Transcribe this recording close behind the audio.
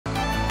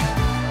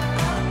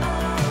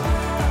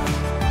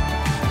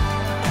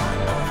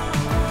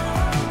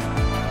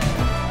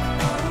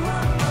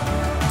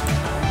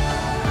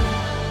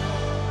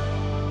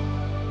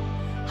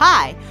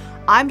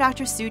I'm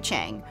Dr. Sue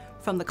Chang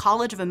from the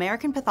College of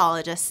American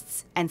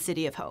Pathologists and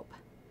City of Hope.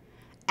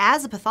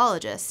 As a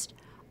pathologist,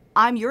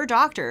 I'm your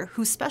doctor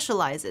who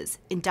specializes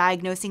in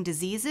diagnosing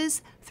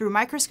diseases through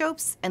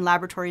microscopes and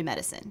laboratory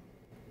medicine.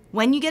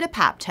 When you get a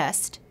Pap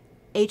test,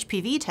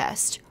 HPV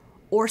test,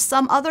 or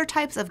some other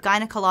types of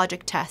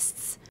gynecologic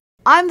tests,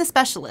 I'm the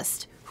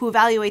specialist who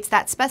evaluates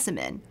that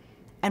specimen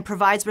and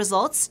provides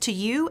results to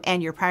you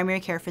and your primary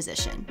care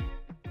physician.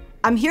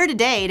 I'm here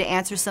today to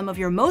answer some of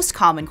your most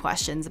common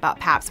questions about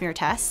Pap smear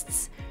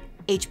tests,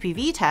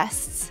 HPV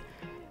tests,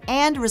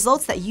 and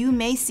results that you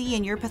may see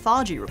in your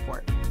pathology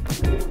report.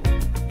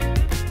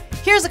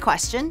 Here's a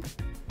question.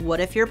 What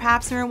if your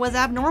Pap smear was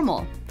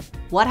abnormal?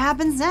 What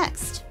happens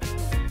next?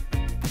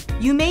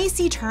 You may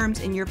see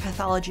terms in your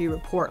pathology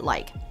report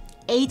like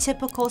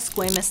atypical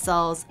squamous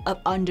cells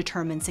of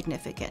undetermined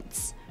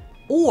significance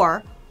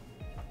or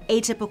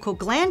atypical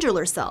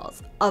glandular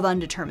cells of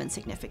undetermined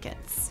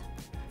significance.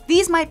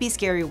 These might be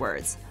scary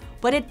words,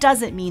 but it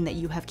doesn't mean that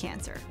you have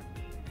cancer.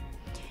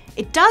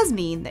 It does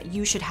mean that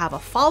you should have a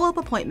follow-up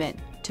appointment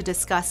to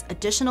discuss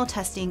additional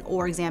testing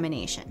or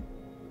examination.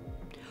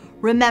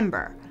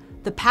 Remember,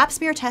 the Pap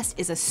smear test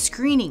is a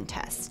screening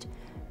test,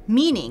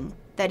 meaning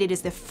that it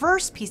is the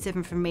first piece of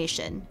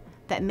information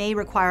that may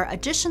require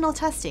additional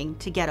testing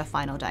to get a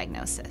final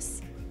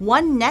diagnosis.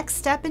 One next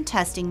step in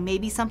testing may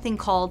be something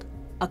called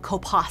a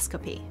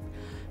colposcopy.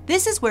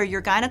 This is where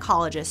your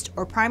gynecologist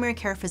or primary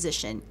care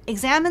physician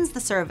examines the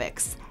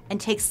cervix and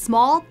takes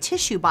small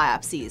tissue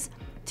biopsies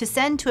to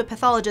send to a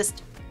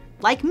pathologist,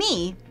 like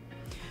me,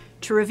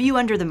 to review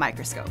under the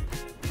microscope.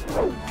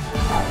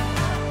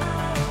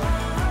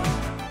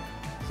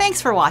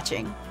 Thanks for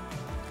watching.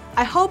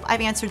 I hope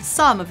I've answered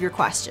some of your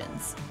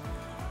questions.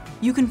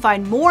 You can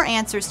find more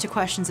answers to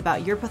questions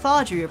about your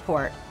pathology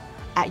report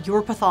at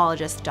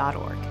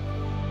yourpathologist.org.